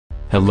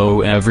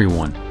Hello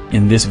everyone,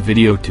 in this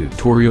video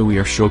tutorial we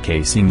are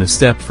showcasing the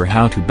step for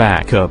how to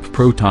back up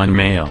Proton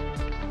Mail.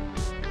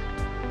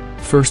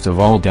 First of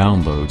all,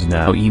 download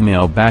now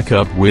Email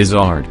Backup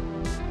Wizard.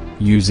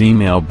 Use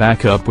Email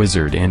Backup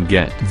Wizard and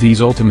get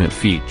these ultimate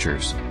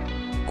features.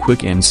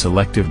 Quick and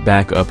selective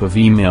backup of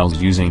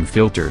emails using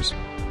filters.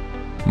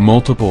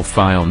 Multiple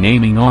file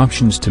naming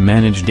options to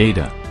manage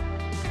data.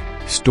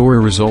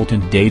 Store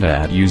resultant data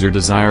at user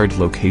desired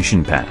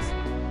location path.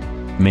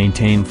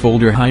 Maintain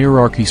folder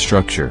hierarchy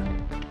structure.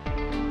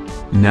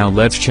 Now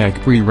let's check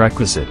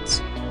prerequisites.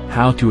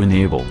 How to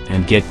enable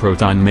and get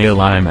ProtonMail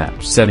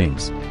IMAP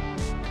settings.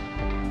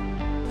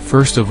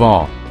 First of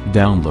all,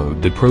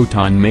 download the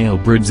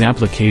ProtonMail Bridge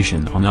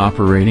application on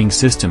operating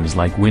systems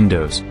like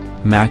Windows,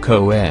 Mac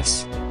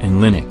OS,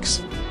 and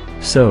Linux.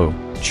 So,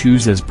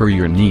 choose as per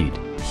your need.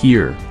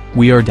 Here,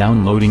 we are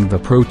downloading the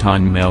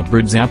ProtonMail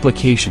Bridge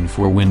application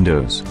for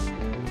Windows.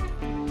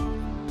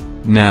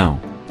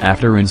 Now,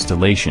 after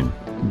installation,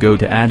 go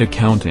to Add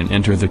Account and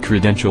enter the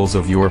credentials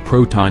of your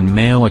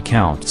ProtonMail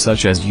account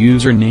such as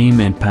username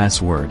and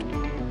password.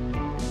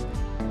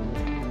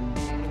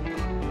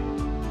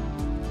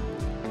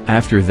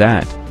 After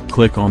that,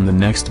 click on the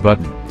Next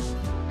button.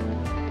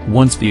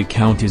 Once the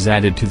account is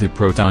added to the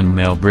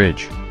ProtonMail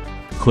Bridge,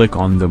 click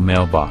on the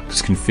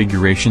Mailbox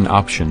Configuration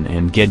option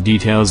and get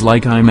details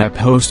like IMAP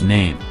Host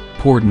Name,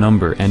 port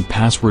number and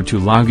password to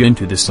log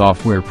into the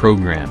software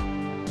program.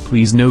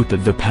 Please note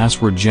that the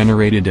password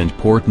generated and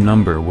port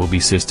number will be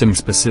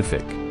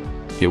system-specific.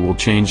 It will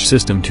change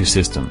system to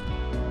system.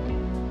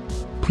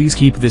 Please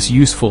keep this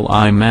useful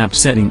IMAP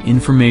setting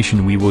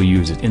information. We will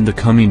use it in the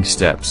coming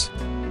steps.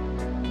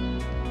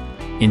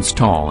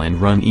 Install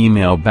and run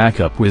Email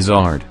Backup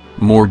Wizard.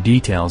 More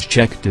details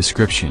check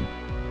description.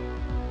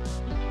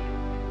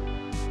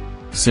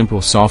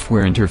 Simple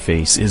software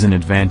interface is an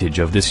advantage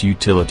of this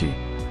utility.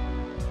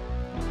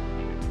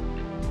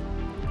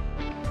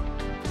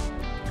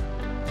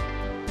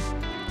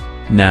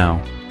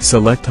 Now,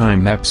 select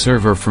IMAP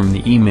server from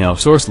the email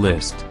source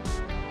list.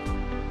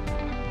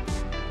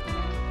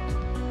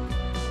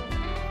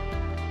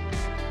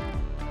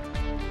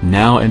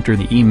 Now enter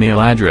the email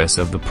address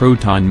of the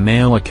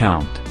ProtonMail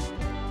account.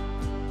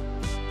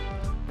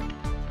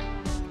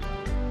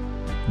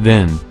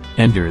 Then,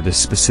 enter the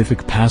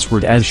specific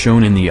password as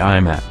shown in the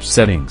IMAP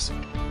settings.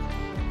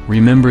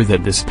 Remember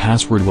that this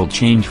password will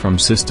change from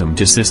system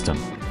to system.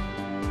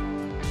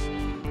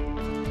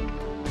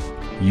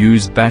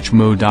 Use batch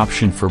mode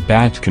option for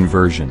batch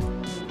conversion.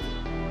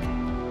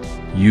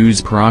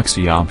 Use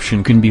proxy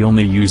option can be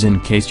only used in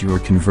case you are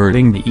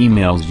converting the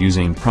emails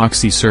using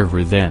proxy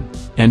server. Then,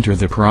 enter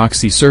the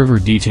proxy server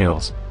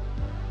details.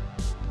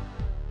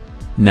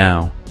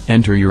 Now,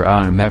 enter your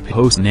IMAP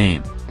host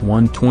name,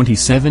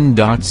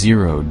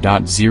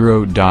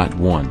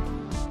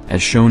 127.0.0.1,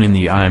 as shown in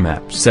the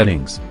IMAP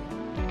settings.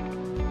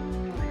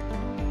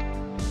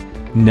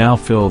 Now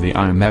fill the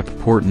IMAP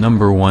port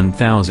number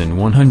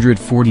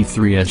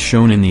 1143 as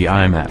shown in the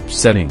IMAP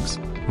settings.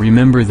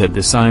 Remember that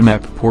this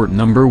IMAP port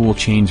number will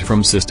change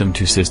from system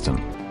to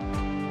system.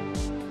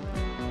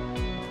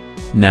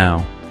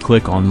 Now,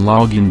 click on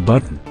Login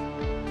button.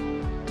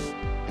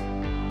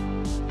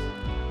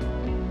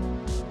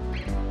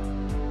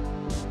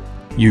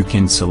 You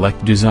can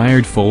select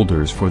desired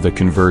folders for the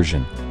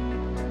conversion.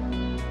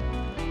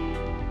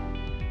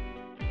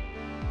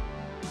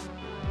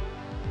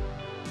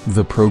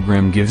 The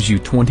program gives you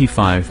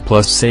 25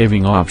 plus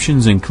saving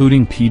options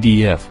including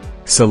PDF.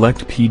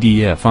 Select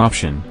PDF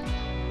option.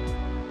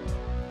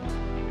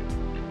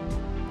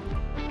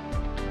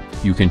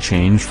 You can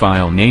change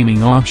file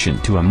naming option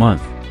to a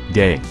month,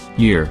 day,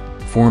 year,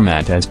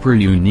 format as per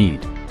you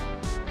need.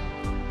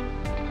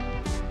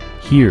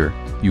 Here,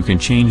 you can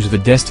change the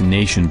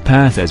destination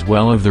path as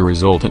well as the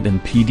resultant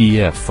in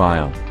PDF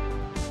file.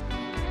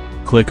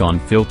 Click on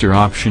Filter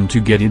option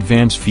to get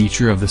advanced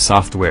feature of the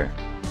software.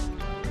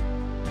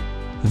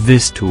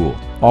 This tool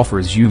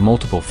offers you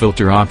multiple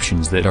filter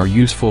options that are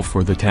useful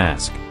for the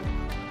task.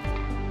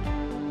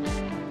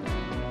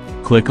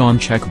 Click on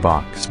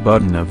checkbox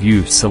button of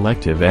Use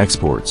Selective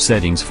Export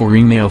Settings for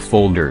email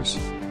folders.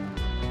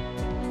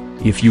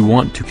 If you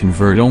want to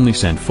convert only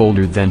sent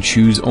folder, then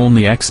choose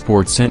only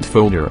Export Sent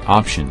Folder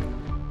option.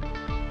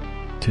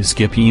 To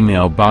skip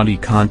email body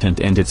content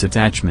and its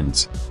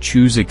attachments,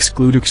 choose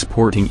Exclude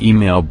Exporting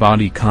Email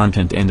Body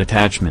Content and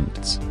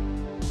Attachments.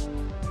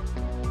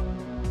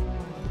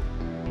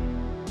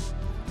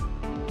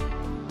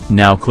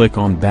 Now click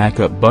on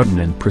Backup button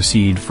and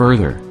proceed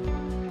further.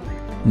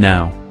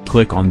 Now,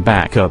 click on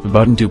Backup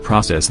button to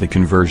process the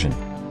conversion.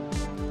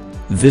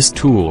 This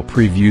tool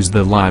previews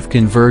the live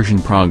conversion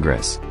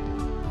progress.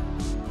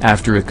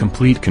 After a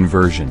complete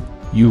conversion,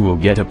 you will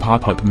get a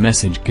pop-up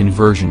message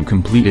 "Conversion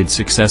completed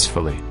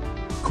successfully."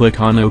 Click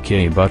on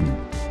OK button.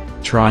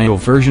 Trial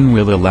version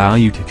will allow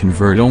you to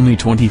convert only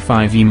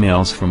 25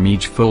 emails from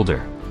each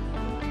folder.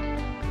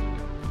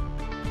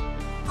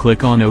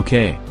 Click on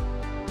OK.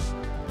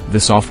 The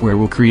software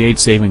will create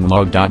saving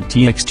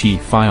log.txt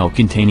file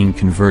containing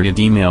converted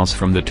emails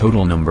from the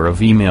total number of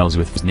emails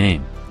with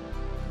name.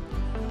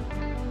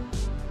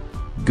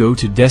 Go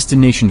to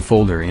Destination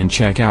folder and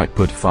check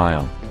Output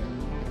File.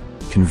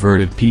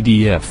 Converted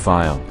PDF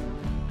file.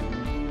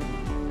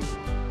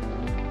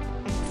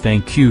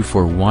 Thank you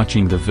for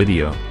watching the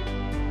video.